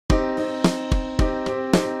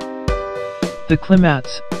The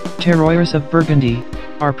climats, terroirs of Burgundy,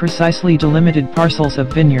 are precisely delimited parcels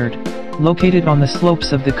of vineyard, located on the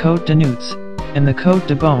slopes of the Côte de Nuits and the Côte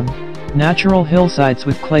de Beaune, natural hillsides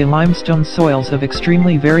with clay limestone soils of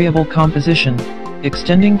extremely variable composition,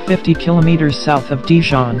 extending 50 kilometers south of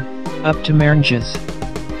Dijon, up to Meringes.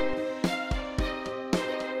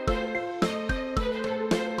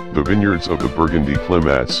 The vineyards of the Burgundy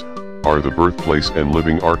climats are the birthplace and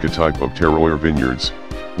living archetype of terroir vineyards,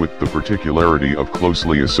 with the particularity of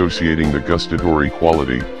closely associating the gustatory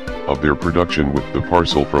quality of their production with the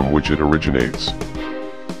parcel from which it originates.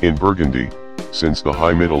 In Burgundy, since the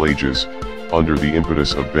High Middle Ages, under the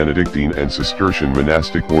impetus of Benedictine and Cistercian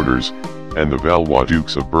monastic orders, and the Valois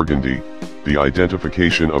Dukes of Burgundy, the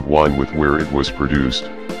identification of wine with where it was produced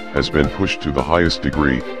has been pushed to the highest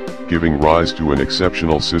degree, giving rise to an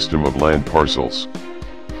exceptional system of land parcels.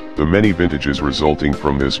 The many vintages resulting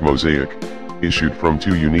from this mosaic, issued from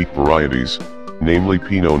two unique varieties, namely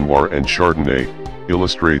Pinot Noir and Chardonnay,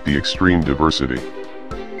 illustrate the extreme diversity.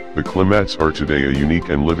 The climats are today a unique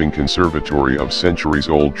and living conservatory of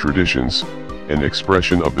centuries-old traditions, an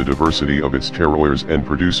expression of the diversity of its terroirs and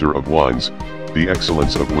producer of wines, the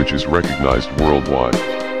excellence of which is recognized worldwide.